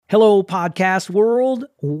Hello, podcast world.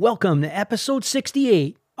 Welcome to episode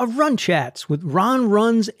 68 of Run Chats with Ron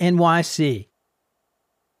Runs NYC.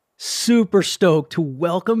 Super stoked to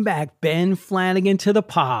welcome back Ben Flanagan to the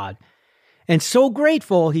pod, and so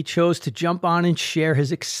grateful he chose to jump on and share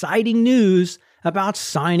his exciting news about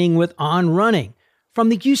signing with On Running from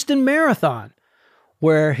the Houston Marathon,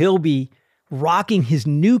 where he'll be rocking his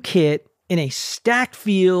new kit in a stacked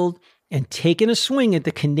field and taking a swing at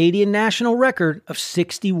the Canadian national record of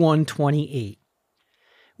 61:28.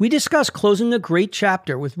 We discuss closing a great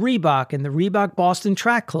chapter with Reebok and the Reebok Boston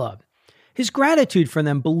Track Club, his gratitude for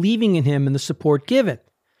them believing in him and the support given,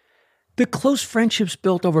 the close friendships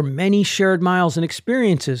built over many shared miles and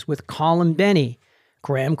experiences with Colin Benny,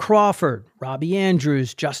 Graham Crawford, Robbie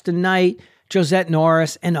Andrews, Justin Knight, Josette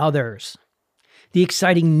Norris, and others. The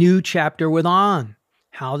exciting new chapter with On,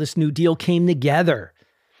 how this new deal came together,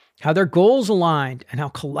 how their goals aligned, and how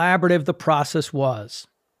collaborative the process was.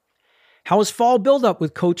 How his fall buildup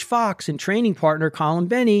with Coach Fox and training partner Colin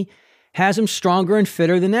Benny has him stronger and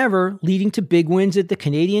fitter than ever, leading to big wins at the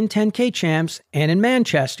Canadian 10K Champs and in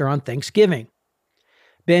Manchester on Thanksgiving.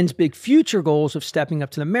 Ben's big future goals of stepping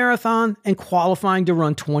up to the marathon and qualifying to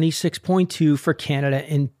run 26.2 for Canada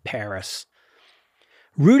in Paris.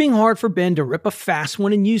 Rooting hard for Ben to rip a fast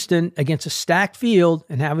one in Houston against a stacked field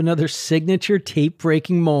and have another signature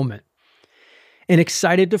tape-breaking moment. And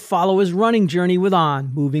excited to follow his running journey with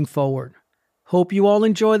On moving forward. Hope you all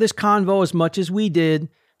enjoy this convo as much as we did,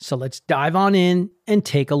 so let's dive on in and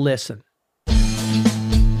take a listen.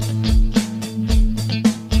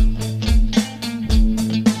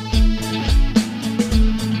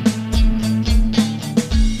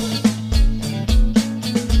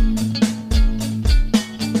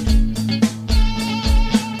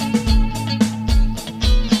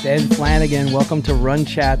 Ben Flanagan, welcome to Run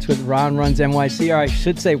Chats with Ron Runs NYC, or I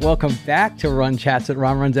should say welcome back to Run Chats at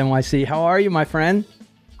Ron Runs NYC. How are you, my friend?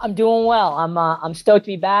 I'm doing well. I'm stoked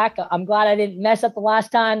to be back. I'm glad I didn't mess up the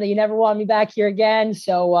last time, that you never wanted me back here again.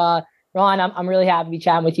 So, Ron, I'm really happy to be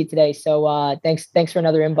chatting with you today. So thanks for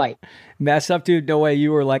another invite. Mess up, dude. No way.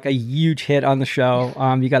 You were like a huge hit on the show.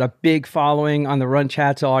 You got a big following on the Run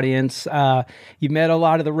Chats audience. You met a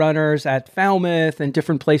lot of the runners at Falmouth and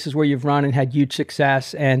different places where you've run and had huge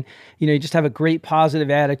success. And, you just have a great positive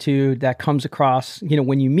attitude that comes across,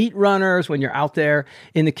 when you meet runners, when you're out there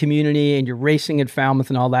in the community and you're racing at Falmouth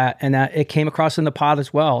and all that. And it came across in the pod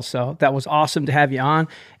as well. So that was awesome to have you on.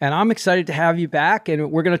 And I'm excited to have you back.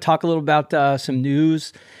 And we're going to talk a little about some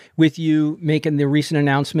news with you making the recent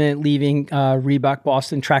announcement, leaving Reebok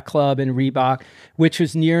Boston Track Club and Reebok, which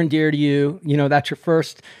was near and dear to you. That's your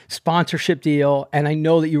first sponsorship deal. And I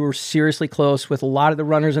know that you were seriously close with a lot of the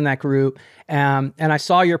runners in that group. And I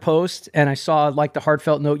saw your post and I saw like the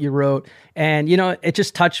heartfelt note you wrote. And, it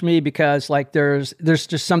just touched me because like there's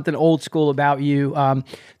just something old school about you.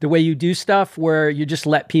 The way you do stuff where you just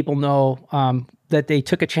let people know that they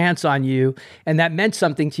took a chance on you and that meant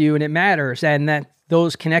something to you and it matters. And that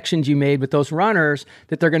those connections you made with those runners,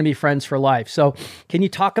 that they're going to be friends for life. So can you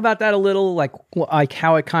talk about that a little, like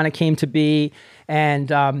how it kind of came to be and,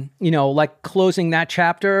 like closing that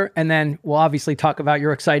chapter? And then we'll obviously talk about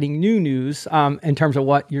your exciting new news in terms of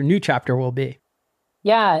what your new chapter will be.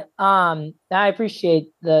 Yeah. I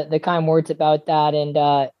appreciate the kind words about that. And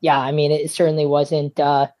it certainly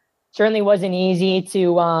wasn't easy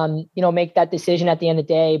to, make that decision at the end of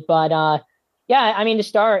the day. But to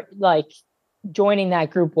start, like, joining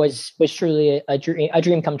that group was truly a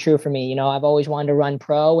dream come true for me. I've always wanted to run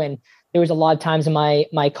pro, and there was a lot of times in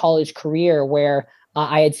my college career where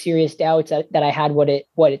I had serious doubts that I had what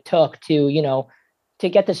it took to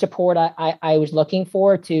get the support I was looking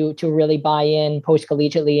for to really buy in post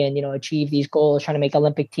collegiately and achieve these goals, trying to make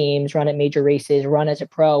Olympic teams, run at major races, run as a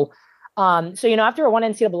pro. After I won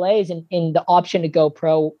NCAAs and the option to go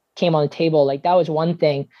pro came on the table, like that was one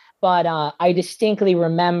thing. But I distinctly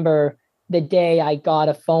remember the day I got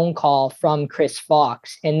a phone call from Chris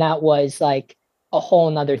Fox, and that was like a whole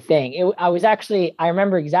nother thing. I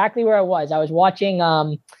remember exactly where I was. I was watching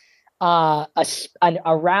a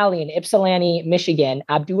rally in Ypsilanti, Michigan.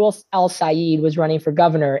 Abdul El-Sayed was running for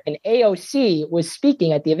governor, and AOC was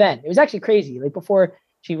speaking at the event. It was actually crazy, like before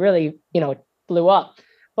she really, blew up,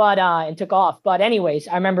 but and took off. But anyways,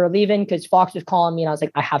 I remember leaving because Fox was calling me, and I was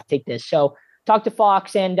like, I have to take this. So talked to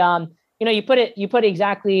Fox, and you put it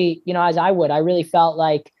exactly, as I would. I really felt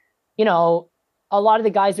like, a lot of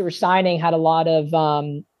the guys that were signing had a lot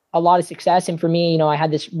of success. And for me, I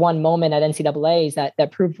had this one moment at NCAAs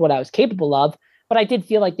that proved what I was capable of, but I did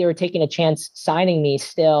feel like they were taking a chance signing me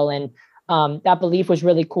still. And that belief was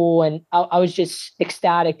really cool. And I was just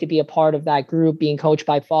ecstatic to be a part of that group, being coached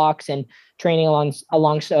by Fox and training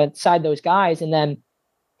alongside those guys. And then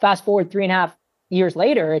fast forward 3.5 years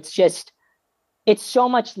later, it's so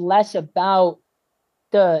much less about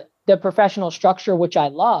the professional structure, which I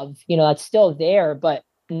love, that's still there. But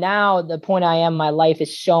now the point I am in my life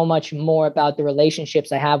is so much more about the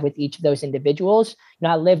relationships I have with each of those individuals.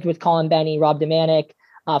 I lived with Colin Benny, Rob Domanic,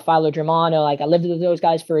 Philo Germano. Like I lived with those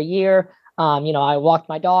guys for a year. I walked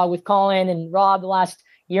my dog with Colin and Rob the last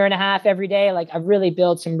year and a half every day. Like I've really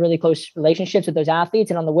built some really close relationships with those athletes,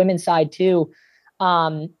 and on the women's side too.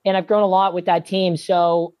 And I've grown a lot with that team.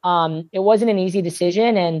 So it wasn't an easy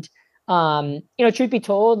decision. And truth be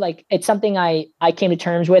told, like it's something I came to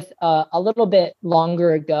terms with a little bit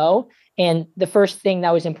longer ago. And the first thing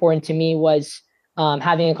that was important to me was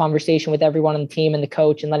having a conversation with everyone on the team and the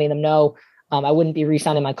coach and letting them know I wouldn't be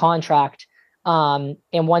re-signing my contract. And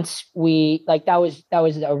once that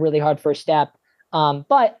was a really hard first step.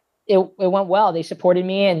 But it went well. They supported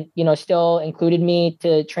me and, still included me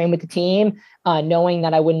to train with the team, knowing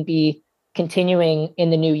that I wouldn't be continuing in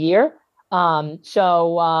the new year.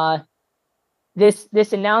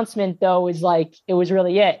 This announcement though is like, it was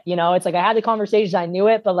really it, it's like I had the conversations, I knew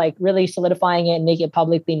it, but like really solidifying it and making it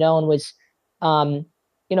publicly known was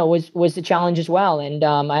the challenge as well. And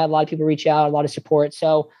I had a lot of people reach out, a lot of support.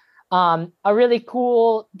 So a really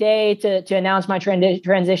cool day to announce my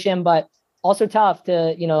transition, but also tough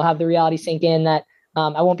to, have the reality sink in that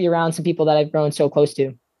I won't be around some people that I've grown so close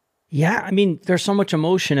to. Yeah, I mean, there's so much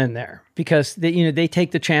emotion in there because they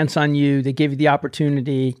take the chance on you. They give you the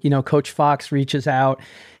opportunity. Coach Fox reaches out,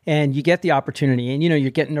 and you get the opportunity. And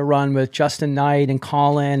you're getting to run with Justin Knight and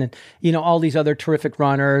Colin, and all these other terrific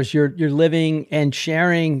runners. You're living and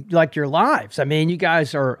sharing like your lives. I mean, you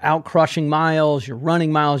guys are out crushing miles. You're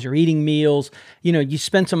running miles. You're eating meals. You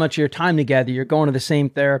spend so much of your time together. You're going to the same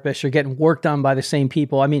therapist. You're getting work done by the same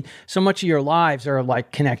people. I mean, so much of your lives are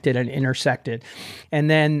like connected and intersected. And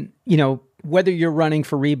then whether you're running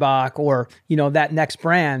for Reebok or, that next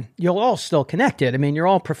brand, you're all still connected. I mean, you're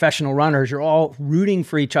all professional runners. You're all rooting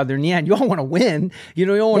for each other in the end. You all want to win.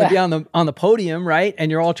 You all want to be on the podium, right? And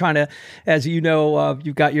you're all trying to, as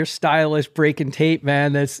you've got your stylish breaking tape,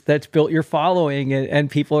 man, that's built your following, and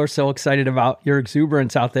people are so excited about your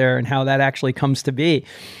exuberance out there and how that actually comes to be.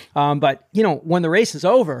 But when the race is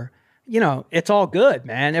over, it's all good,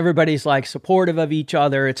 man. Everybody's like supportive of each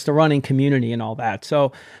other. It's the running community and all that.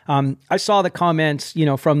 So I saw the comments,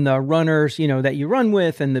 from the runners, that you run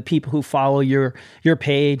with and the people who follow your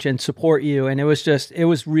page and support you. And it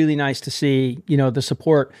was really nice to see, the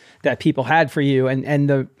support that people had for you and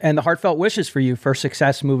the heartfelt wishes for you for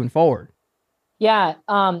success moving forward. Yeah.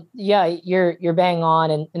 You're bang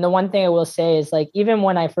on. And the one thing I will say is like, even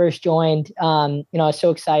when I first joined, I was so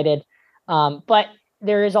excited. But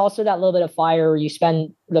there is also that little bit of fire where you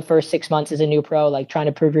spend the first 6 months as a new pro, like trying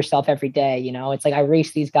to prove yourself every day. It's like I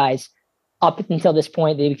raced these guys up until this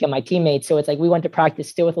point, they become my teammates. So it's like we went to practice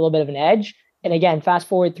still with a little bit of an edge. And again, fast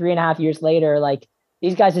forward 3.5 years later, like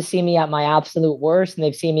these guys have seen me at my absolute worst and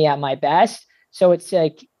they've seen me at my best. So it's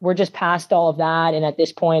like we're just past all of that. And at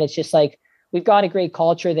this point, it's just like we've got a great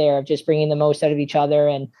culture there of just bringing the most out of each other.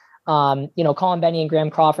 And, Colin Benny and Graham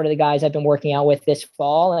Crawford are the guys I've been working out with this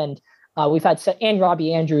fall. And we've had, and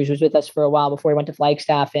Robbie Andrews was with us for a while before he went to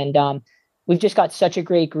Flagstaff. And we've just got such a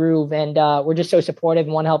great groove, and we're just so supportive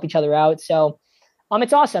and want to help each other out. So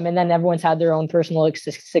it's awesome. And then everyone's had their own personal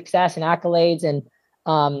success and accolades, and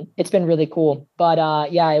it's been really cool. But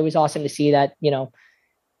it was awesome to see that,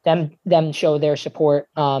 them show their support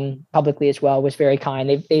publicly as well. It was very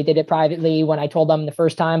kind. They did it privately when I told them the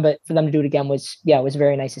first time, but for them to do it again was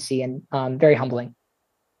very nice to see and very humbling.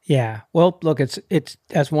 Yeah. Well, look, it's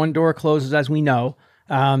as one door closes, as we know,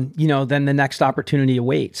 then the next opportunity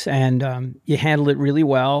awaits, and you handle it really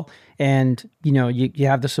well. And, you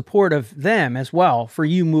have the support of them as well for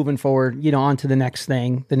you moving forward, on to the next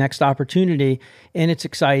thing, the next opportunity. And it's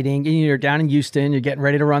exciting. And you're down in Houston, you're getting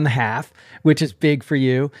ready to run the half, which is big for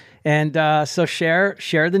you. And so share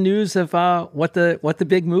the news of what the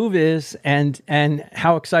big move is and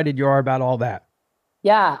how excited you are about all that.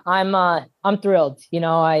 Yeah, I'm thrilled.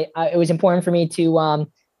 It was important for me to,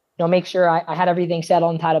 make sure I had everything settled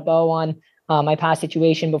and tied a bow on my past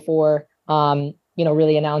situation before,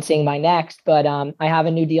 really announcing my next. But I have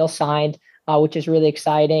a new deal signed, which is really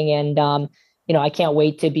exciting. And, I can't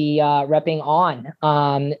wait to be repping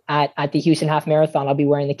on at the Houston Half Marathon. I'll be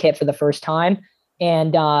wearing the kit for the first time.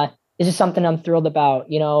 And this is something I'm thrilled about.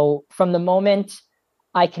 From the moment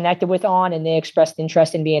I connected with On and they expressed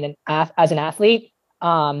interest in being as an athlete,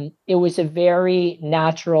 it was a very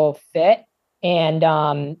natural fit. And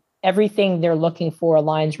everything they're looking for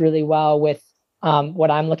aligns really well with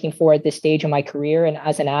what I'm looking for at this stage of my career and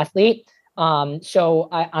as an athlete. So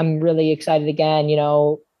I'm really excited again.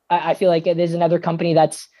 I feel like it is another company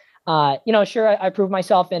that's, sure, I proved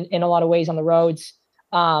myself in a lot of ways on the roads.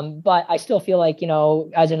 But I still feel like,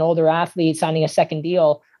 as an older athlete signing a second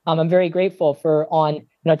deal, I'm very grateful for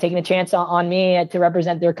taking a chance on me to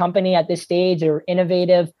represent their company at this stage. They're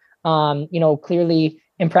innovative, clearly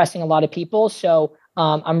impressing a lot of people. So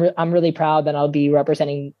I'm really proud that I'll be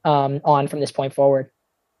representing On from this point forward.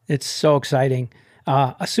 It's so exciting.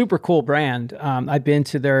 A super cool brand. I've been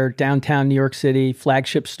to their downtown New York City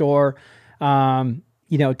flagship store.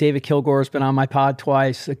 David Kilgore's been on my pod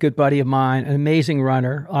twice, a good buddy of mine, an amazing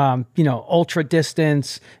runner. Ultra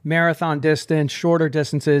distance, marathon distance, shorter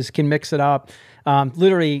distances, can mix it up.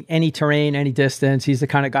 Literally any terrain, any distance. He's the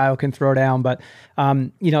kind of guy who can throw down. But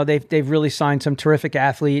they've really signed some terrific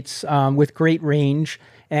athletes with great range.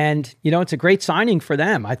 And, it's a great signing for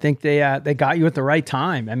them. I think they got you at the right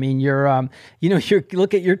time. I mean,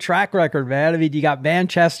 look at your track record, man. I mean, you got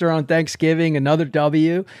Manchester on Thanksgiving, another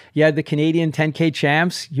W. You had the Canadian 10K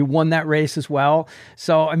champs. You won that race as well.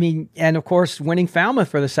 So, I mean, and of course, winning Falmouth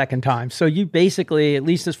for the second time. So you basically, at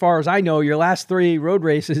least as far as I know, your last 3 road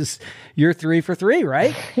races, you're 3 for 3,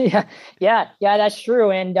 right? Yeah, that's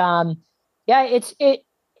true. And it's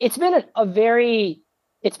been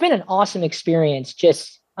it's been an awesome experience.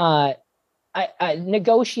 Just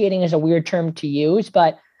negotiating is a weird term to use,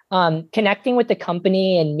 but connecting with the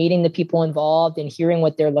company and meeting the people involved and hearing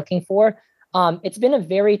what they're looking for. It's been a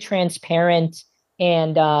very transparent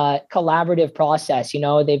and collaborative process.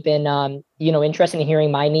 They've been interested in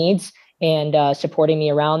hearing my needs and supporting me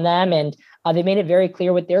around them, and they made it very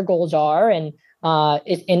clear what their goals are and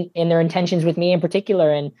in their intentions with me in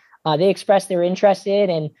particular. And they expressed they're interested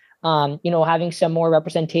in having some more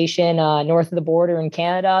representation north of the border in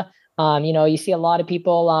Canada. You see a lot of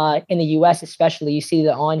people in the US, especially, you see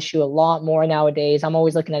the On shoe a lot more nowadays. I'm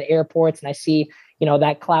always looking at airports and I see,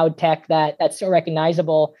 that cloud tech that's so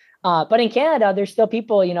recognizable. But in Canada, there's still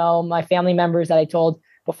people, my family members that I told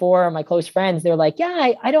before, my close friends, they're like,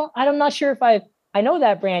 yeah, I'm not sure if I know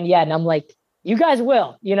that brand yet. And I'm like, you guys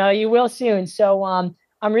will, you will soon. So I'm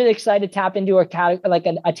really excited to tap into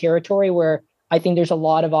a territory where I think there's a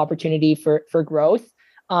lot of opportunity for growth.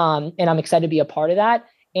 And I'm excited to be a part of that.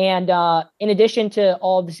 And in addition to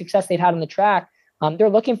all the success they've had on the track, they're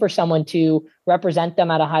looking for someone to represent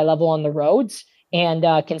them at a high level on the roads. And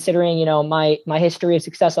considering, my history of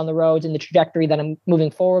success on the roads and the trajectory that I'm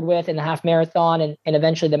moving forward with in the half marathon and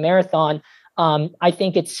eventually the marathon, I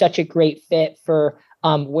think it's such a great fit for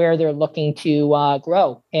where they're looking to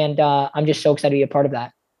grow. And I'm just so excited to be a part of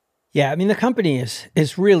that. Yeah, I mean, the company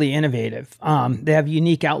is really innovative. They have a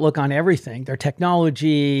unique outlook on everything, their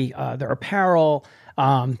technology, their apparel,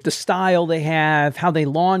 the style they have, how they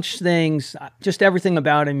launch things, just everything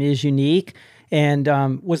about them is unique. And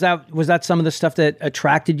was that some of the stuff that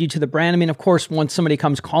attracted you to the brand? I mean, of course, once somebody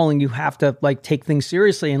comes calling, you have to take things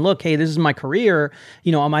seriously and look, hey, this is my career.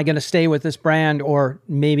 Am I going to stay with this brand or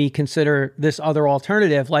maybe consider this other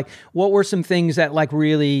alternative? What were some things that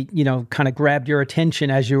really, kind of grabbed your attention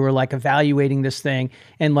as you were evaluating this thing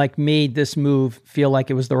and made this move feel like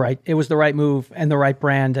it was the right move and the right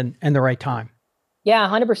brand and the right time? Yeah,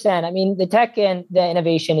 100%. I mean, the tech and the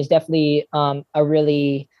innovation is definitely a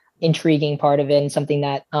really intriguing part of it and something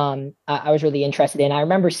that I was really interested in. I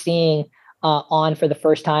remember seeing On for the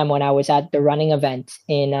first time when I was at the running event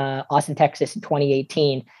in Austin, Texas in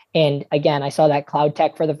 2018. And again, I saw that cloud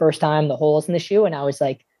tech for the first time, the holes in the shoe. And I was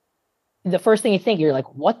like, the first thing you think, you're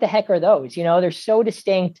like, what the heck are those? They're so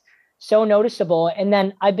distinct, so noticeable. And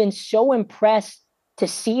then I've been so impressed to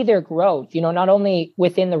see their growth, not only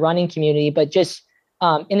within the running community, but just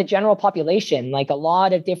in the general population, a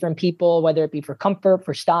lot of different people, whether it be for comfort,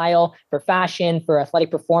 for style, for fashion, for athletic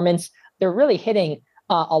performance, they're really hitting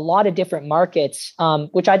a lot of different markets,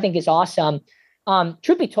 which I think is awesome.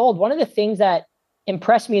 Truth be told, one of the things that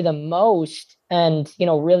impressed me the most and,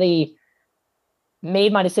 really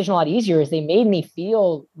made my decision a lot easier is they made me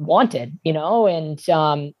feel wanted, and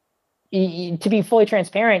to be fully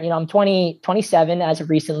transparent, I'm 27 as of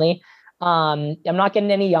recently. I'm not getting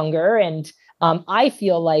any younger, and I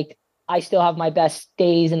feel like I still have my best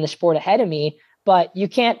days in the sport ahead of me, but you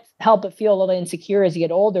can't help but feel a little insecure as you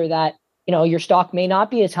get older that, your stock may not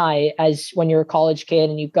be as high as when you're a college kid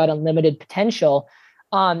and you've got unlimited potential.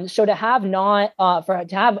 So to have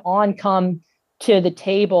On come to the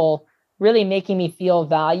table, really making me feel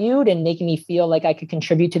valued and making me feel like I could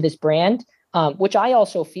contribute to this brand, which I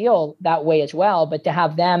also feel that way as well. But to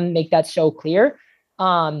have them make that so clear,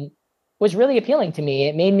 was really appealing to me.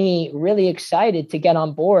 It made me really excited to get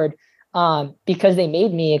on board, because they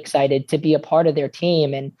made me excited to be a part of their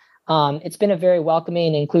team. And it's been a very welcoming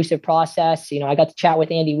and inclusive process. I got to chat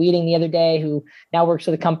with Andy Weeding the other day, who now works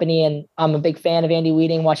for the company, and I'm a big fan of Andy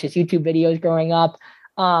Weeding, watched his YouTube videos growing up.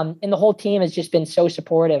 And the whole team has just been so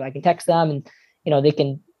supportive. I can text them and, they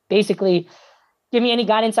can basically give me any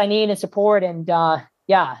guidance I need and support. And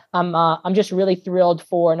yeah, I'm just really thrilled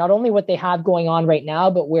for not only what they have going on right now,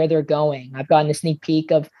 but where they're going. I've gotten a sneak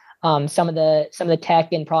peek of some of the tech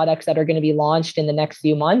and products that are going to be launched in the next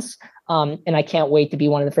few months. And I can't wait to be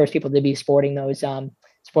one of the first people to be sporting those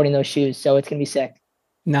shoes. So it's going to be sick.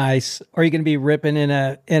 Nice. Are you going to be ripping in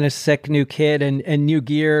a sick new kit and new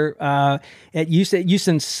gear at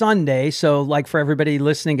Houston Sunday? So, like, for everybody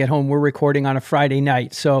listening at home, we're recording on a Friday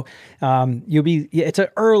night. So it's an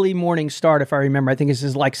early morning start, if I remember. I think this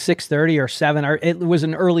is like 6:30 or 7. Or it was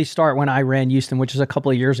an early start when I ran Houston, which is a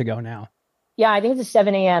couple of years ago now. Yeah, I think it's a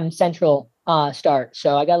 7 a.m. Central start.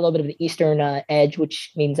 So I got a little bit of the Eastern edge,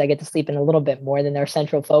 which means I get to sleep in a little bit more than their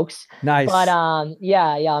Central folks. Nice. But yeah,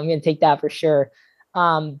 I'm going to take that for sure. We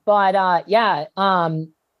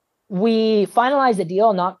finalized the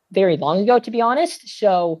deal not very long ago, to be honest.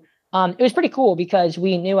 So it was pretty cool because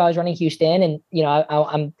we knew I was running Houston, and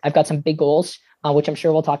I've got some big goals, which I'm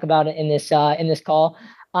sure we'll talk about in this call.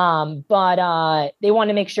 But they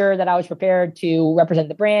wanted to make sure that I was prepared to represent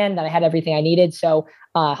the brand, that I had everything I needed. So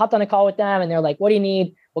hopped on a call with them, and they're like, "What do you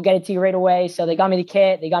need? We'll get it to you right away." So they got me the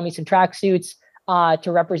kit, they got me some track suits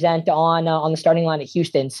to represent on the starting line at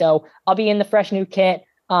Houston. So I'll be in the fresh new kit.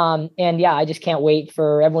 And yeah, I just can't wait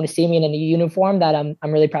for everyone to see me in a new uniform that I'm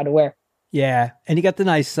really proud to wear. Yeah, and you got the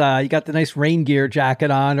nice rain gear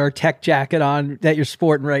jacket on, or tech jacket on, that you're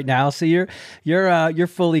sporting right now. So you're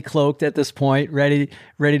fully cloaked at this point, ready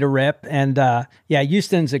to rip. And yeah,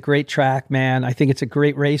 Houston's a great track, man. I think it's a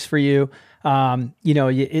great race for you.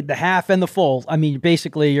 The half and the full. I mean,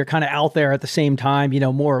 basically, you're kind of out there at the same time,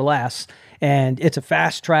 more or less. And it's a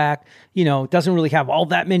fast track, it doesn't really have all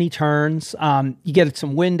that many turns. You get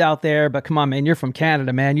some wind out there, but come on, man, you're from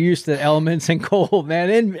Canada, man. You're used to elements and cold,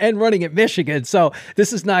 man, and running at Michigan. So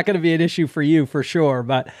this is not going to be an issue for you for sure.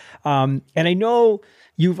 But, and I know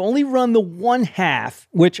you've only run the one half,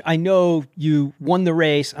 which I know you won the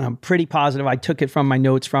race, and I'm pretty positive. I took it from my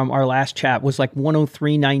notes from our last chat, was like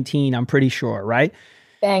 103.19, I'm pretty sure, right?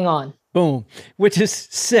 Bang on. Boom, which is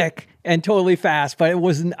sick and totally fast, but it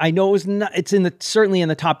wasn't. I know it was not. It's certainly in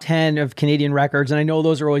the top 10 of Canadian records, and I know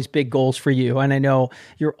those are always big goals for you. And I know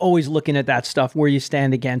you're always looking at that stuff, where you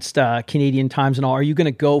stand against Canadian times and all. Are you going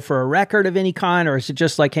to go for a record of any kind, or is it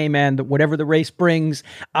just like, hey man, whatever the race brings,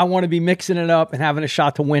 I want to be mixing it up and having a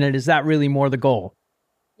shot to win it? Is that really more the goal?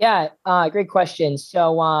 Yeah, great question.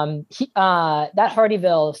 So that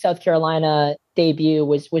Hardyville, South Carolina debut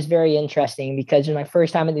was very interesting because it was my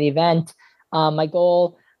first time at the event. My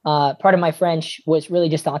goal, part of my French, was really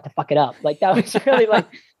just not to fuck it up. Like, that was really like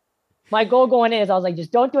my goal going in. Is I was like,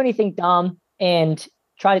 just don't do anything dumb and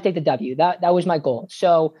try to take the W. That was my goal.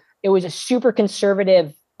 So it was a super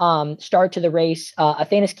conservative start to the race.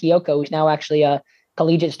 Athanas Kyoko, who's now actually a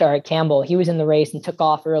collegiate star at Campbell, he was in the race and took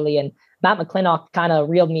off early, and Matt McClintock kind of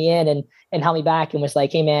reeled me in and held me back and was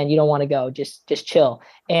like, "Hey man, you don't want to go, just chill."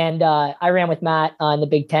 And I ran with Matt in the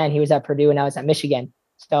Big Ten. He was at Purdue and I was at Michigan.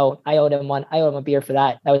 So I owed him a beer for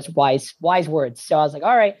that. That was wise words. So I was like,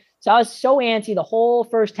 all right. So I was so antsy the whole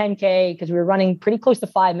first 10K because we were running pretty close to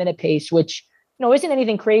 5-minute pace, which, isn't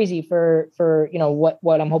anything crazy for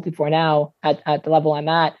what I'm hoping for now at the level I'm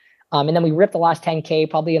at. And then we ripped the last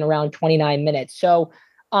 10K probably in around 29 minutes. So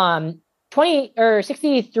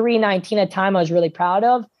 63:19 a time I was really proud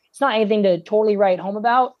of. It's not anything to totally write home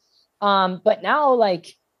about. But now,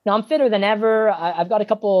 I'm fitter than ever. I've got a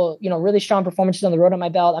couple, really strong performances on the road on my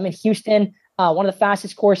belt. I'm in Houston, one of the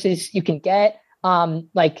fastest courses you can get. I'm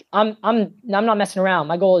not messing around.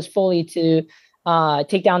 My goal is fully to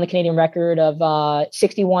take down the Canadian record of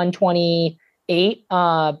 61:28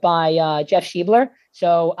 by Jeff Schiebler.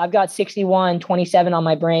 So I've got 61:27 on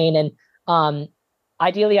my brain, and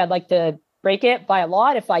ideally I'd like to break it by a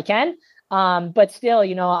lot if I can. But still,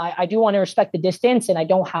 I do want to respect the distance, and I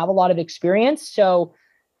don't have a lot of experience. So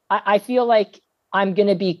I feel like I'm going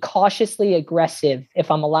to be cautiously aggressive,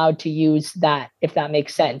 if I'm allowed to use that, if that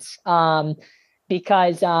makes sense.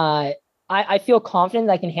 Because I feel confident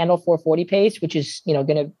that I can handle 440 pace, which is, going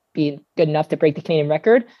to be good enough to break the Canadian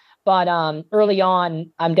record. But early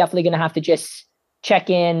on, I'm definitely going to have to just check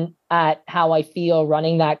in at how I feel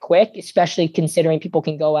running that quick, especially considering people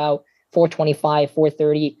can go out 425,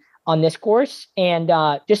 430 on this course, and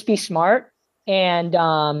just be smart and,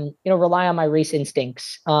 rely on my race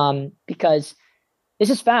instincts. Because this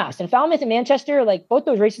is fast. And Falmouth and Manchester, like both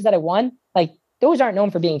those races that I won, like those aren't known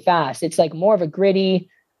for being fast. It's like more of a gritty,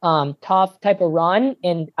 tough type of run.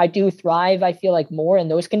 And I do thrive, I feel like, more in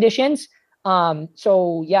those conditions.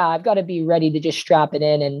 So yeah, I've got to be ready to just strap it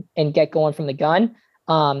in and get going from the gun.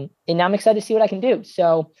 And I'm excited to see what I can do.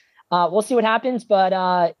 So we'll see what happens.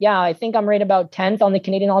 But yeah, I think I'm right about 10th on the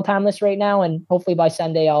Canadian all-time list right now. And hopefully by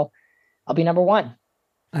Sunday, I'll be number one.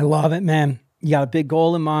 I love it, man. You got a big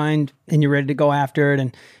goal in mind and you're ready to go after it.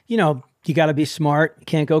 And, you know, you got to be smart. You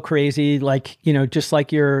can't go crazy. Like, you know, just like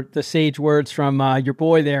the sage words from your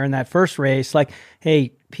boy there in that first race, like,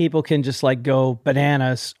 hey, people can just like go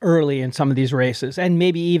bananas early in some of these races and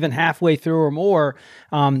maybe even halfway through or more.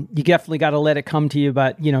 You definitely got to let it come to you,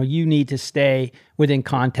 but you know, you need to stay within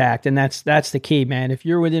contact. And that's the key, man. If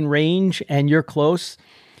you're within range and you're close,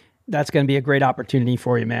 that's going to be a great opportunity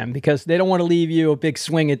for you, man, because they don't want to leave you a big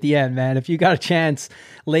swing at the end, man. If you got a chance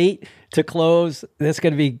late to close, that's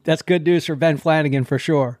good news for Ben Flanagan for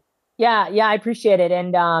sure. Yeah, I appreciate it.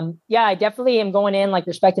 And yeah, I definitely am going in like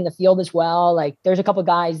respecting the field as well. Like there's a couple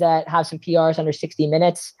guys that have some PRs under 60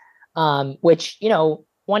 minutes, which, you know,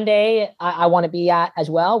 one day I want to be at as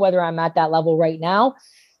well, whether I'm at that level right now.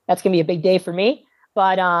 That's going to be a big day for me.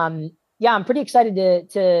 But yeah, I'm pretty excited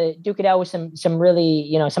to duke it out with some really,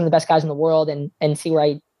 you know, some of the best guys in the world and see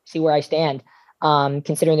where I stand.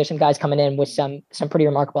 Considering there's some guys coming in with some pretty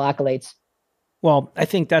remarkable accolades. Well, I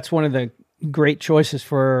think that's one of the great choices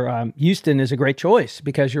for Houston is a great choice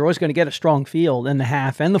because you're always going to get a strong field in the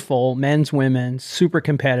half and the full, men's, women's, super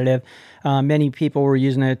competitive. Many people were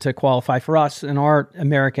using it to qualify for us in our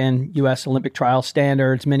American U.S. Olympic trial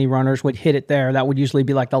standards. Many runners would hit it there. That would usually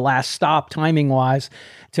be like the last stop timing wise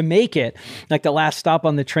to make it, like the last stop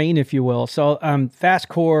on the train, if you will. So fast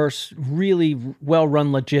course, really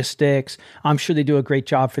well-run logistics. I'm sure they do a great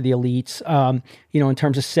job for the elites, you know, in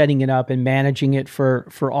terms of setting it up and managing it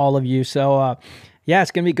for all of you. So yeah,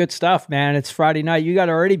 it's going to be good stuff, man. It's Friday night. You got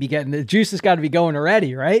to already be getting the juice has got to be going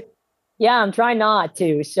already, right? Yeah, I'm trying not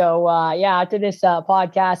to. So yeah, after this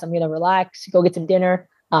podcast, I'm going to relax, go get some dinner.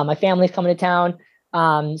 My family's coming to town.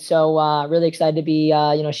 So really excited to be,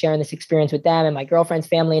 you know, sharing this experience with them and my girlfriend's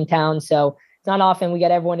family in town. So it's not often we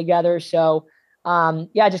get everyone together. So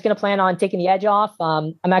yeah, just going to plan on taking the edge off.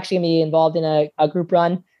 I'm actually going to be involved in a group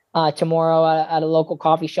run tomorrow at a local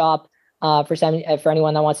coffee shop for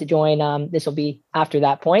anyone that wants to join. This will be after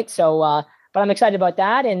that point. So, but I'm excited about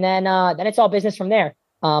that. And then it's all business from there.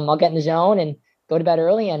 I'll get in the zone and go to bed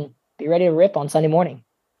early and be ready to rip on Sunday morning.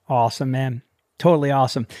 Awesome, man. Totally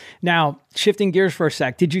awesome. Now, shifting gears for a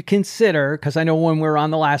sec, did you consider, because I know when we were on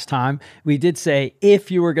the last time, we did say if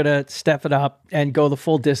you were going to step it up and go the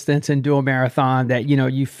full distance and do a marathon that, you know,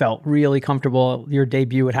 you felt really comfortable, your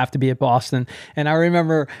debut would have to be at Boston. And I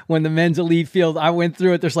remember when the men's elite field, I went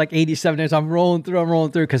through it, there's like 87 days, I'm rolling through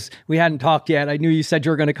because we hadn't talked yet. I knew you said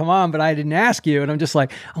you were going to come on, but I didn't ask you. And I'm just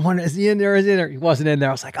like, I wonder, is he in there? Is he in there? He wasn't in there.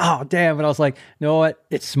 I was like, oh, damn. But I was like, you know what?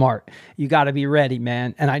 It's smart. You got to be ready,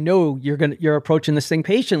 man. And I know you're approaching this thing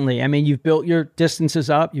patiently. I mean, you've built your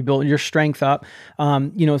distances up, you built your strength up,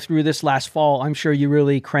 you know, through this last fall. I'm sure you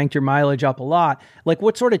really cranked your mileage up a lot. Like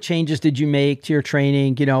what sort of changes did you make to your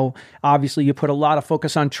training? You know, obviously you put a lot of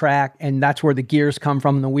focus on track and that's where the gears come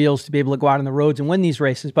from, the wheels to be able to go out on the roads and win these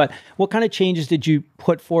races. But what kind of changes did you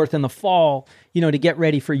put forth in the fall, you know, to get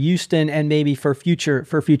ready for Houston and maybe for future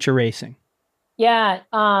racing? Yeah.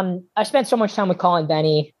 I spent so much time with Colin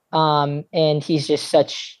Benny. And he's just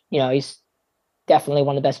such, you know, he's definitely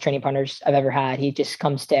one of the best training partners I've ever had. He just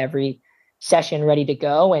comes to every session ready to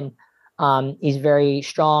go. And he's very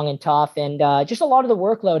strong and tough. And just a lot of the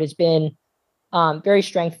workload has been very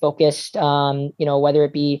strength focused, you know, whether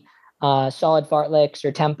it be solid fartleks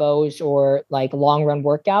or tempos or like long run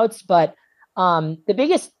workouts. But the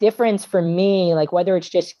biggest difference for me, like whether it's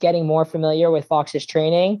just getting more familiar with Fox's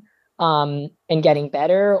training and getting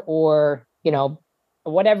better or, you know,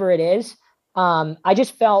 whatever it is, I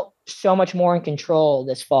just felt so much more in control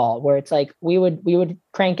this fall where it's like we would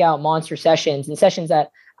crank out monster sessions and sessions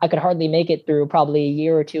that I could hardly make it through probably a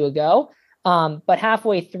year or two ago. But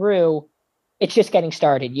halfway through, it's just getting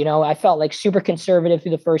started. You know, I felt like super conservative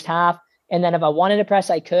through the first half. And then if I wanted to press,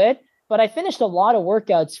 I could. But I finished a lot of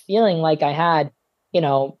workouts feeling like I had, you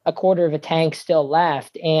know, a quarter of a tank still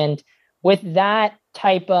left. And with that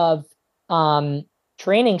type of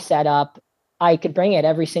training setup, I could bring it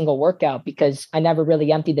every single workout because I never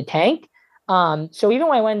really emptied the tank. So even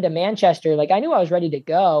when I went into Manchester, like I knew I was ready to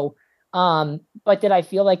go. But did I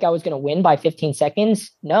feel like I was going to win by 15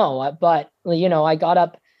 seconds? No, but you know, I got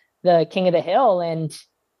up the king of the hill and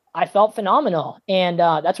I felt phenomenal. And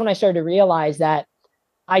that's when I started to realize that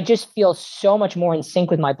I just feel so much more in sync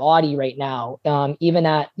with my body right now, even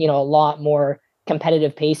at, a lot more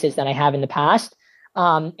competitive paces than I have in the past.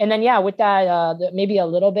 And then, yeah, with that, maybe a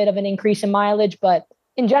little bit of an increase in mileage, but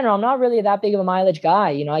in general, I'm not really that big of a mileage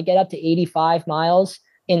guy. I get up to 85 miles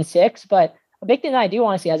in 6, but a big thing that I do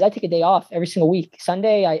honestly is I take a day off every single week.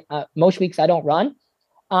 Sunday, most weeks I don't run.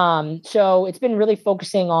 So it's been really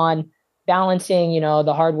focusing on balancing,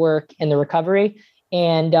 the hard work and the recovery,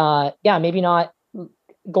 and yeah, maybe not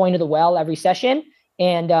going to the well every session.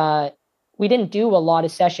 And we didn't do a lot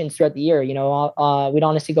of sessions throughout the year. We'd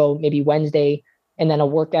honestly go maybe Wednesday and then a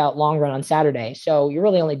workout long run on Saturday. So you're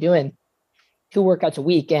really only doing 2 workouts a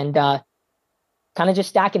week, and kind of just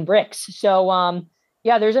stacking bricks. So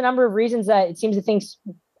yeah, there's a number of reasons that it seems that things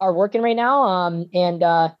are working right now. And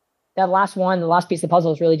that last one, the last piece of the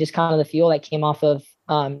puzzle is really just kind of the fuel that came off of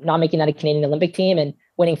not making that a Canadian Olympic team and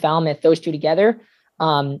winning Falmouth, those two together.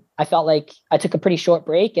 I felt like I took a pretty short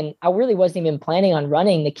break, and I really wasn't even planning on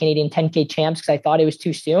running the Canadian 10K champs because I thought it was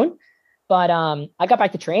too soon. But I got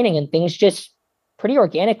back to training and things just pretty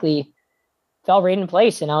organically fell right in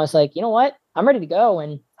place. And I was like, you know what? I'm ready to go,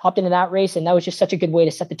 and hopped into that race. And that was just such a good way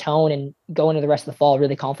to set the tone and go into the rest of the fall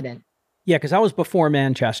really confident. Yeah, because that was before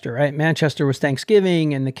Manchester, right? Manchester was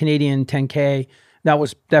Thanksgiving, and the Canadian 10K,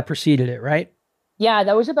 that preceded it, right? Yeah,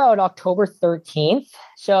 that was about October 13th.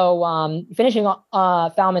 So finishing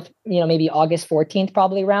Falmouth, maybe August 14th,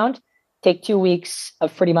 probably around. Take 2 weeks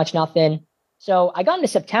of pretty much nothing. So I got into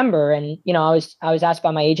September, and I was asked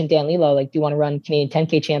by my agent Dan Lilo, like, do you want to run Canadian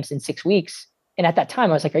 10K champs in 6 weeks? And at that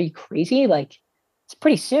time, I was like, are you crazy? Like, it's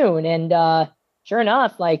pretty soon. And sure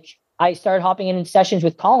enough, like, I started hopping in sessions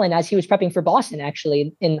with Colin as he was prepping for Boston,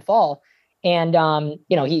 actually, in the fall. And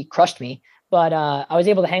he crushed me. But I was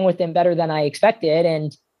able to hang with him better than I expected.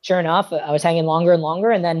 And sure enough, I was hanging longer and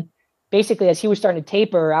longer. And then basically, as he was starting to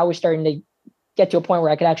taper, I was starting to get to a point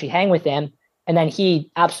where I could actually hang with him. And then he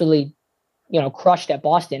absolutely, crushed at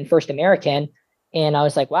Boston, first American. And I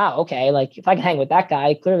was like, wow, okay, like if I can hang with that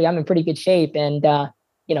guy, clearly I'm in pretty good shape. And,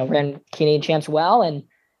 ran Canadian champs well. And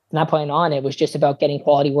from that point on, it was just about getting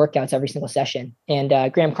quality workouts every single session.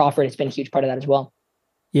 And Graham Crawford has been a huge part of that as well.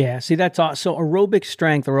 Yeah, see, that's awesome. So aerobic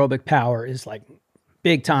strength, aerobic power is like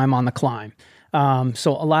big time on the climb.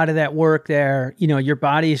 So a lot of that work there, your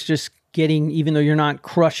body is just getting, even though you're not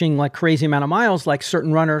crushing like crazy amount of miles like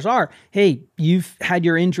certain runners are. Hey, you've had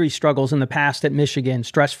your injury struggles in the past at Michigan,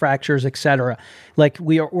 stress fractures, etc. Like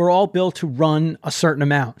we're all built to run a certain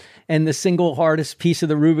amount. And the single hardest piece of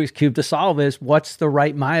the Rubik's Cube to solve is what's the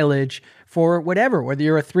right mileage for whatever, whether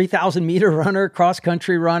you're a 3,000 meter runner, cross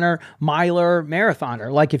country runner, miler,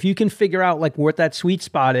 marathoner. Like if you can figure out like what that sweet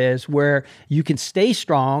spot is where you can stay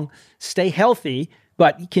strong, stay healthy,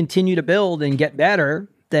 but continue to build and get better,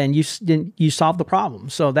 then you solve the problem.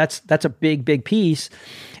 So that's a big piece.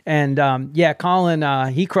 And yeah,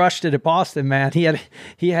 Colin, he crushed it at Boston, man.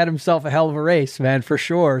 He had himself a hell of a race, man, for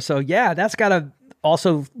sure. So yeah, that's got to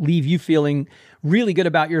also leave you feeling really good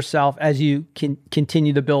about yourself as you can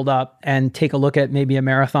continue to build up and take a look at maybe a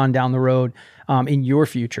marathon down the road in your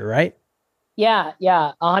future, right? Yeah,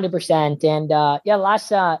 100%. And yeah,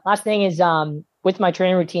 last thing is with my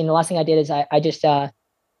training routine, the last thing I did is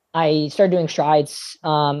I started doing strides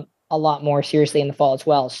a lot more seriously in the fall as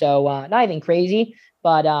well. So not anything crazy,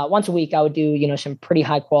 but once a week I would do, some pretty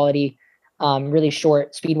high quality, really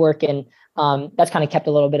short speed work. And that's kind of kept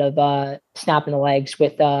a little bit of snap in the legs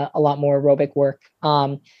with a lot more aerobic work.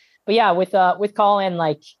 But yeah, with Colin,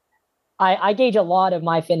 like I gauge a lot of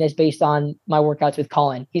my fitness based on my workouts with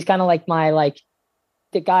Colin. He's kind of like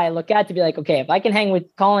the guy I look at to be like, okay, if I can hang with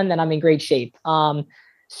Colin, then I'm in great shape.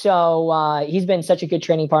 So he's been such a good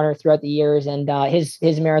training partner throughout the years, and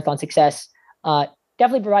his marathon success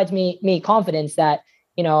definitely provides me confidence that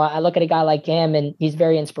I look at a guy like him and he's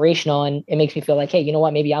very inspirational, and it makes me feel like, hey, you know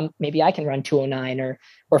what, maybe I can run 209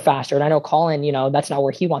 or faster. And I know Colin, that's not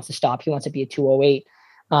where he wants to stop. He wants to be a 208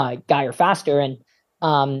 guy or faster.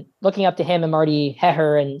 And looking up to him and Marty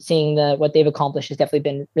Heher and seeing what they've accomplished has definitely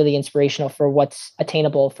been really inspirational for what's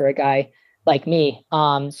attainable for a guy like me.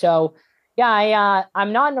 So yeah,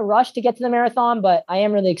 I'm not in a rush to get to the marathon, but I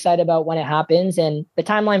am really excited about when it happens. And the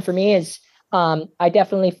timeline for me is I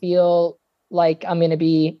definitely feel like I'm going to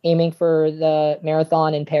be aiming for the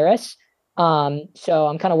marathon in Paris. So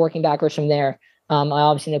I'm kind of working backwards from there. I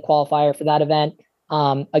obviously need a qualifier for that event,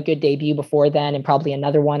 a good debut before then, and probably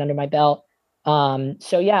another one under my belt.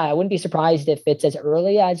 So yeah, I wouldn't be surprised if it's as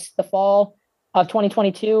early as the fall of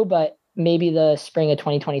 2022, but maybe the spring of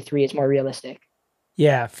 2023 is more realistic.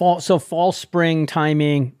 Yeah, fall, spring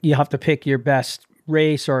timing, you have to pick your best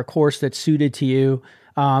race or a course that's suited to you.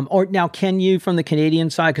 Or now, can you from the Canadian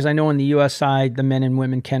side? Because I know on the U.S. side, the men and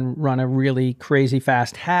women can run a really crazy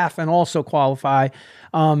fast half and also qualify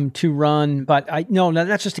to run. But no,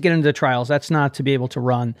 that's just to get into the trials. That's not to be able to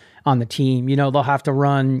run on the team. They'll have to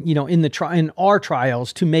run, in our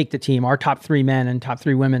trials to make the team, our top 3 men and top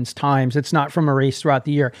 3 women's times. It's not from a race throughout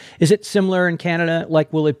the year. Is it similar in Canada?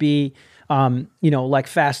 Like, will it be, like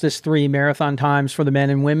fastest 3 marathon times for the men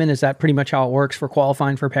and women? Is that pretty much how it works for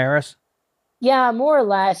qualifying for Paris? Yeah, more or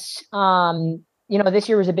less. This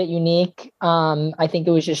year was a bit unique. I think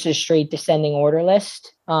it was just a straight descending order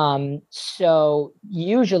list. So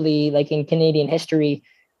usually, like in Canadian history,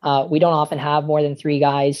 we don't often have more than 3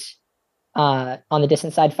 guys on the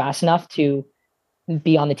distance side fast enough to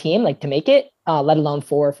be on the team, like to make it, let alone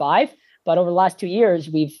 4 or 5. But over the last 2 years,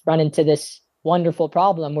 we've run into this wonderful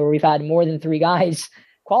problem where we've had more than 3 guys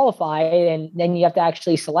qualify, and then you have to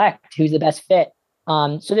actually select who's the best fit.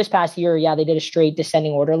 So this past year, they did a straight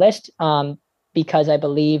descending order list because I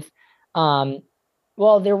believe, there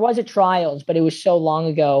was a trials, but it was so long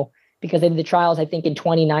ago because they did the trials, I think in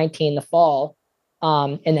 2019, the fall,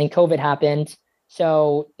 and then COVID happened.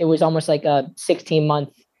 So it was almost like a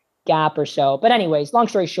 16-month gap or so. But anyways, long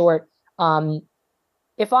story short,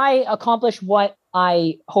 if I accomplish what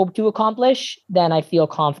I hope to accomplish, then I feel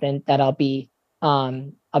confident that I'll be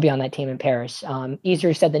on that team in Paris.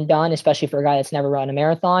 Easier said than done, especially for a guy that's never run a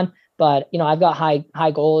marathon. But, I've got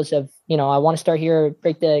high goals of, I want to start here,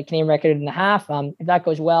 break the Canadian record in the half. If that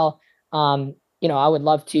goes well, I would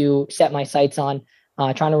love to set my sights on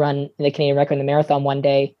trying to run the Canadian record in the marathon one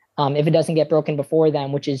day. If it doesn't get broken before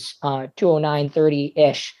then, which is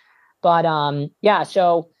 2:09:30-ish. But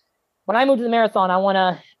so when I move to the marathon, I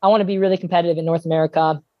want to be really competitive in North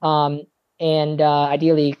America. And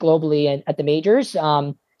ideally globally at the majors.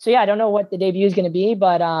 I don't know what the debut is going to be,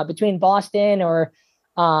 but between Boston or,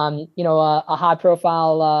 a high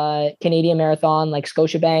profile Canadian marathon like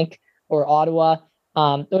Scotiabank or Ottawa,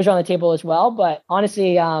 those are on the table as well. But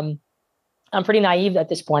honestly, I'm pretty naive at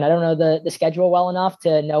this point. I don't know the schedule well enough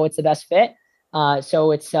to know it's the best fit.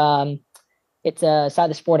 So it's a side of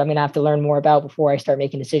the sport I'm going to have to learn more about before I start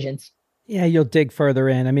making decisions. Yeah, you'll dig further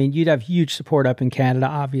in. I mean, you'd have huge support up in Canada,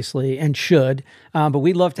 obviously, and should. But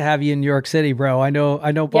we'd love to have you in New York City, bro. I know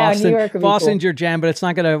Boston. Yeah, Boston's cool. your jam, but it's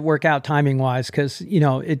not going to work out timing wise because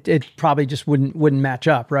it probably just wouldn't match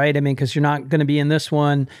up, right? I mean, because you're not going to be in this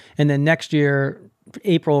one, and then next year,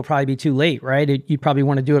 April will probably be too late, right? You'd probably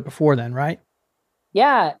want to do it before then, right?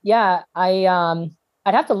 Yeah. I'd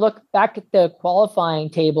have to look back at the qualifying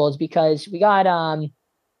tables because we got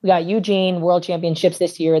Eugene World Championships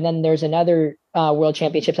this year, and then there's another World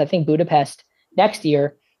Championships, I think Budapest next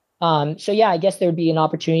year. I guess there would be an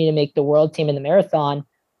opportunity to make the world team in the marathon.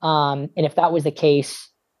 And if that was the case,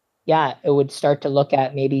 it would start to look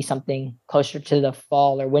at maybe something closer to the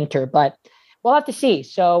fall or winter, but we'll have to see.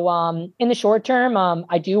 So in the short term,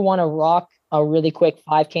 I do want to rock a really quick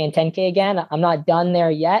 5K and 10K again. I'm not done there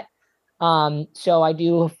yet. So I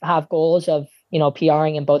do have goals of,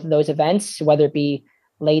 PRing in both of those events, whether it be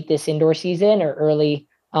late this indoor season or early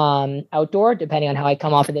outdoor, depending on how I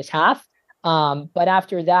come off of this half. But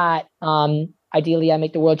after that, ideally I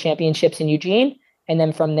make the world championships in Eugene. And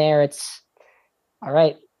then from there, it's all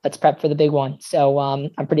right, let's prep for the big one. So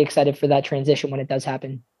I'm pretty excited for that transition when it does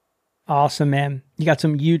happen. Awesome, man. You got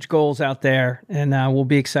some huge goals out there, and we'll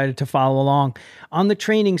be excited to follow along. On the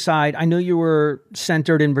training side, I know you were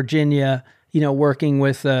centered in Virginia, working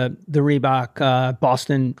with the Reebok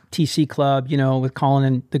Boston TC Club, with Colin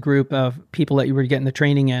and the group of people that you were getting the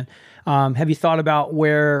training in. Have you thought about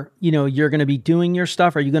where, you're going to be doing your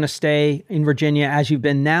stuff? Are you going to stay in Virginia as you've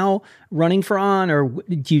been now running for On, or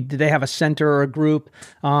do they have a center or a group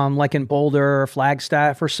like in Boulder or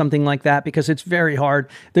Flagstaff or something like that? Because it's very hard.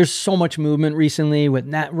 There's so much movement recently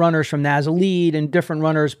with runners from NAZ Elite and different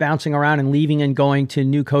runners bouncing around and leaving and going to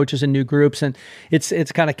new coaches and new groups. And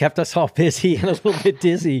it's kind of kept us all busy and a little bit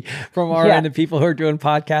dizzy from our end of people who are doing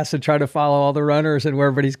podcasts and try to follow all the runners and where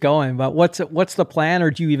everybody's going. But what's the plan,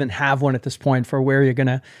 or do you even have one at this point for where you're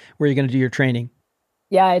gonna do your training?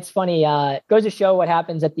 Yeah, it's funny. It goes to show what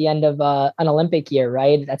happens at the end of an Olympic year,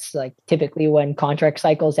 right? That's like typically when contract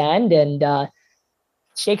cycles end, and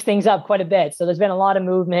shakes things up quite a bit. So there's been a lot of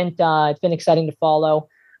movement. It's been exciting to follow.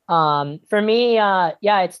 For me,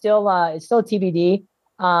 it's still TBD.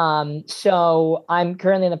 So I'm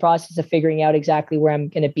currently in the process of figuring out exactly where I'm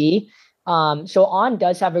going to be. So On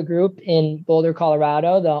does have a group in Boulder,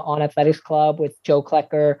 Colorado, the On Athletics Club with Joe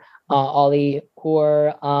Klecker, Ollie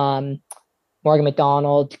Hoare, Morgan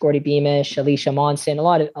McDonald, Gordy Beamish, Alicia Monson, a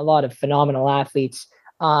lot of phenomenal athletes.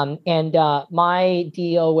 And my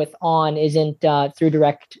deal with On isn't through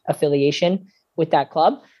direct affiliation. with that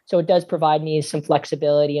club. So it does provide me some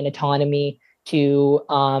flexibility and autonomy to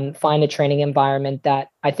find a training environment that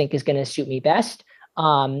I think is going to suit me best.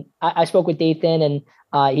 I spoke with Dathan, and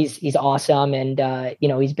he's awesome, and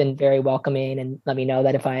he's been very welcoming and let me know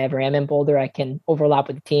that if I ever am in Boulder, I can overlap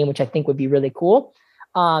with the team, which I think would be really cool.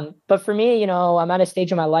 But for me, I'm at a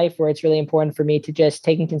stage in my life where it's really important for me to just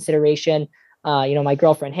take in consideration, my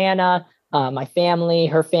girlfriend Hannah, my family,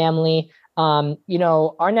 her family.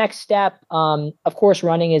 Our next step, of course,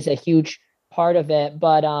 running is a huge part of it,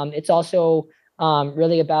 but it's also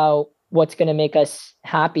really about what's going to make us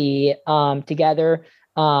happy together.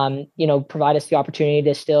 Provide us the opportunity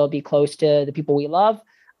to still be close to the people we love.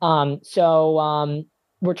 So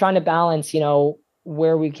we're trying to balance,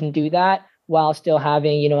 where we can do that while still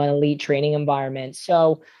having, an elite training environment.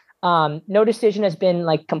 So no decision has been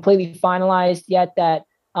like completely finalized yet that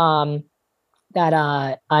I'll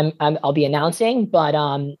be announcing,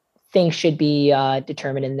 but things should be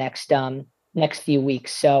determined in the next few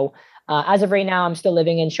weeks. So as of right now, I'm still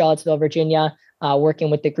living in Charlottesville, Virginia,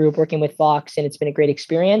 working with the group, working with Fox, and it's been a great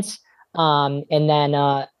experience. And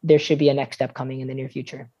then there should be a next step coming in the near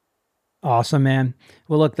future. Awesome, man.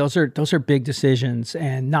 Well, look, those are big decisions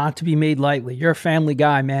and not to be made lightly. You're a family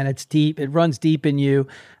guy, man. It's deep. It runs deep in you.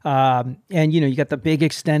 And you got the big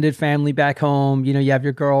extended family back home. You have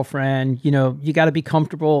your girlfriend. You got to be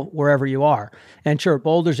comfortable wherever you are. And sure,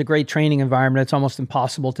 Boulder's a great training environment. It's almost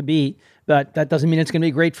impossible to beat, but that doesn't mean it's going to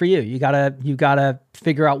be great for you. You gotta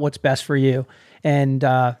figure out what's best for you. And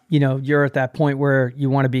you're at that point where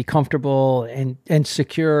you want to be comfortable and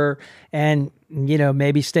secure, and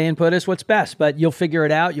maybe staying put is what's best. But you'll figure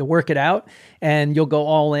it out, you'll work it out, and you'll go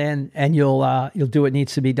all in, and you'll do what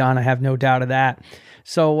needs to be done. I have no doubt of that.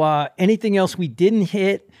 So anything else we didn't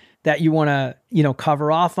hit that you want to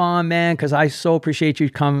cover off on, man? Because I so appreciate you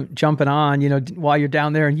jumping on while you're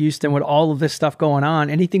down there in Houston with all of this stuff going on.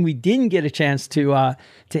 Anything we didn't get a chance to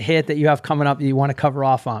hit that you have coming up that you want to cover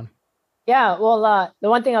off on? Yeah, well, the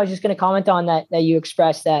one thing I was just going to comment on that you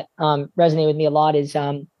expressed that resonated with me a lot is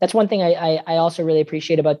that's one thing I also really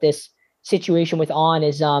appreciate about this situation with On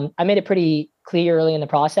is I made it pretty clear early in the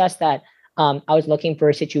process that I was looking for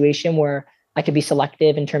a situation where I could be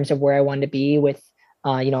selective in terms of where I wanted to be with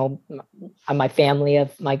my family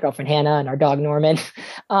of my girlfriend Hannah and our dog Norman,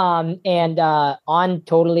 and On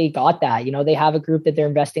totally got that. They have a group that they're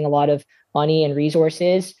investing a lot of money and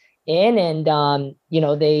resources in, and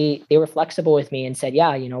they were flexible with me and said,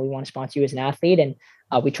 yeah, we want to sponsor you as an athlete, and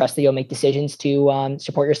we trust that you'll make decisions to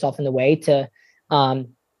support yourself in the way to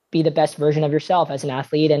be the best version of yourself as an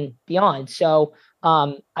athlete and beyond. So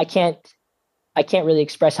I can't really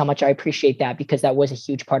express how much I appreciate that, because that was a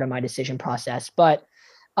huge part of my decision process. But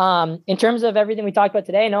in terms of everything we talked about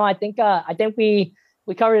today, no, I think we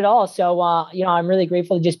covered it all. So I'm really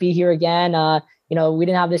grateful to just be here again. We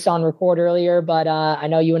didn't have this on record earlier, but I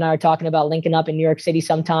know you and I are talking about linking up in New York City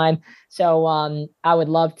sometime. So I would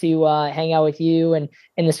love to hang out with you and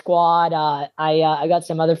in the squad. I got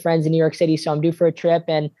some other friends in New York City, so I'm due for a trip.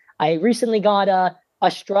 And I recently got a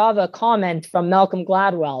Strava comment from Malcolm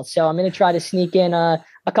Gladwell, so I'm going to try to sneak in a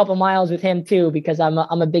couple miles with him too, because I'm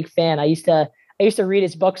a big fan. I used to read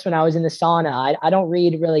his books when I was in the sauna. I don't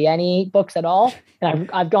read really any books at all.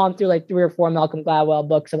 And I've gone through like 3 or 4 Malcolm Gladwell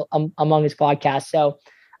books among his podcasts. So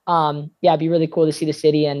it'd be really cool to see the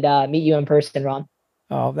city and meet you in person, Ron.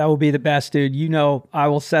 Oh, that will be the best, dude. I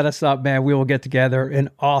will set us up, man. We will get together an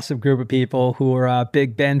awesome group of people who are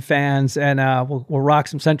big Ben fans, and we'll rock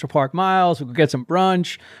some Central Park miles. We'll get some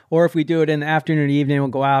brunch, or if we do it in the afternoon or evening, we'll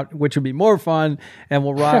go out, which would be more fun, and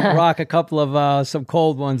we'll rock a couple of some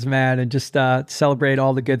cold ones, man, and just celebrate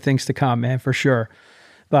all the good things to come, man, for sure.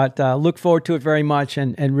 But look forward to it very much,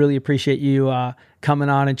 and really appreciate you coming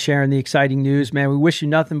on and sharing the exciting news, man. We wish you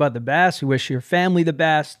nothing but the best. We wish your family the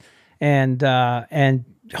best. And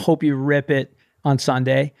hope you rip it on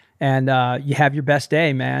Sunday, and you have your best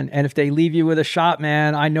day, man. And if they leave you with a shot,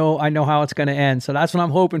 man, I know how it's going to end. So that's what I'm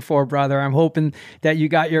hoping for, brother. I'm hoping that you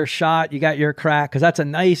got your shot, you got your crack, because that's a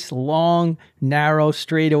nice, long, narrow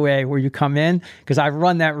straightaway where you come in, because I've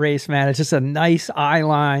run that race, man. It's just a nice eye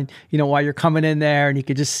line, while you're coming in there, and you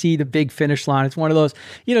can just see the big finish line. It's one of those,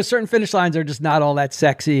 certain finish lines are just not all that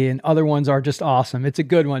sexy, and other ones are just awesome. It's a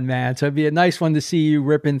good one, man. So it'd be a nice one to see you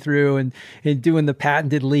ripping through and doing the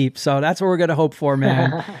patented leap. So that's what we're going to hope for,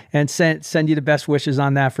 man. And send you the best wishes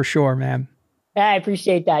on that for sure, man. I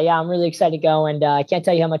appreciate that. Yeah, I'm really excited to go, and I can't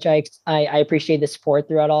tell you how much I appreciate the support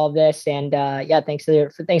throughout all of this. And thanks for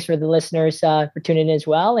the listeners for tuning in as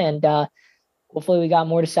well. And hopefully we got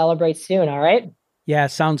more to celebrate soon. All right. Yeah,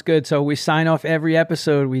 sounds good. So we sign off every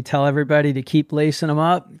episode. We tell everybody to keep lacing them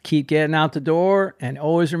up, keep getting out the door, and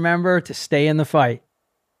always remember to stay in the fight.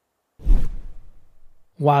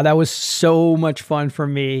 Wow, that was so much fun for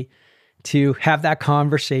me to have that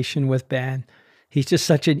conversation with Ben. He's just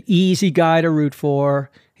such an easy guy to root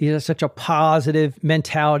for. He has such a positive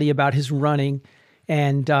mentality about his running.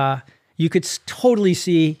 And you could totally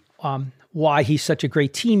see why he's such a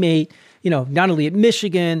great teammate, not only at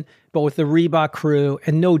Michigan, but with the Reebok crew,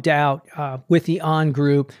 and no doubt with the On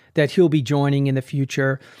Group that he'll be joining in the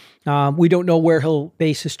future. We don't know where he'll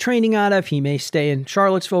base his training out of. He may stay in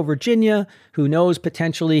Charlottesville, Virginia. Who knows?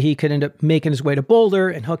 Potentially he could end up making his way to Boulder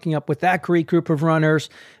and hooking up with that great group of runners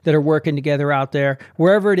that are working together out there.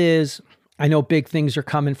 Wherever it is, I know big things are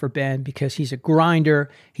coming for Ben because he's a grinder.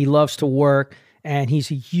 He loves to work, and he's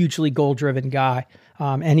a hugely goal-driven guy.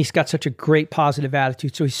 And he's got such a great positive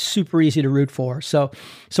attitude. So he's super easy to root for. So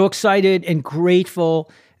excited and grateful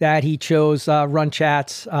that he chose Run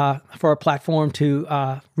Chats for a platform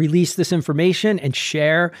to release this information and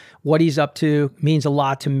share what he's up to. Means a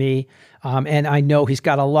lot to me. And I know he's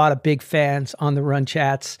got a lot of big fans on the Run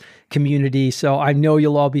Chats community. So I know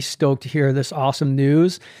you'll all be stoked to hear this awesome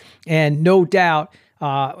news. And no doubt,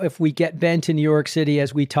 if we get Ben to New York City,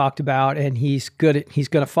 as we talked about, and he's going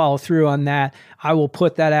to follow through on that, I will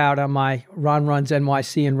put that out on my Ron Runs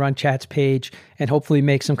NYC and Run Chats page and hopefully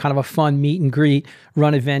make some kind of a fun meet and greet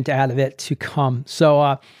run event out of it to come.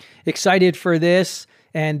 So excited for this,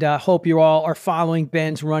 and hope you all are following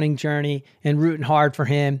Ben's running journey and rooting hard for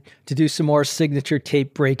him to do some more signature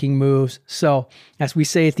tape breaking moves. So as we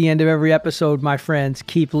say at the end of every episode, my friends,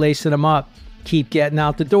 keep lacing them up. Keep getting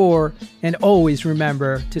out the door, and always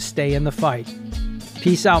remember to stay in the fight.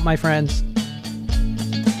 Peace out, my friends.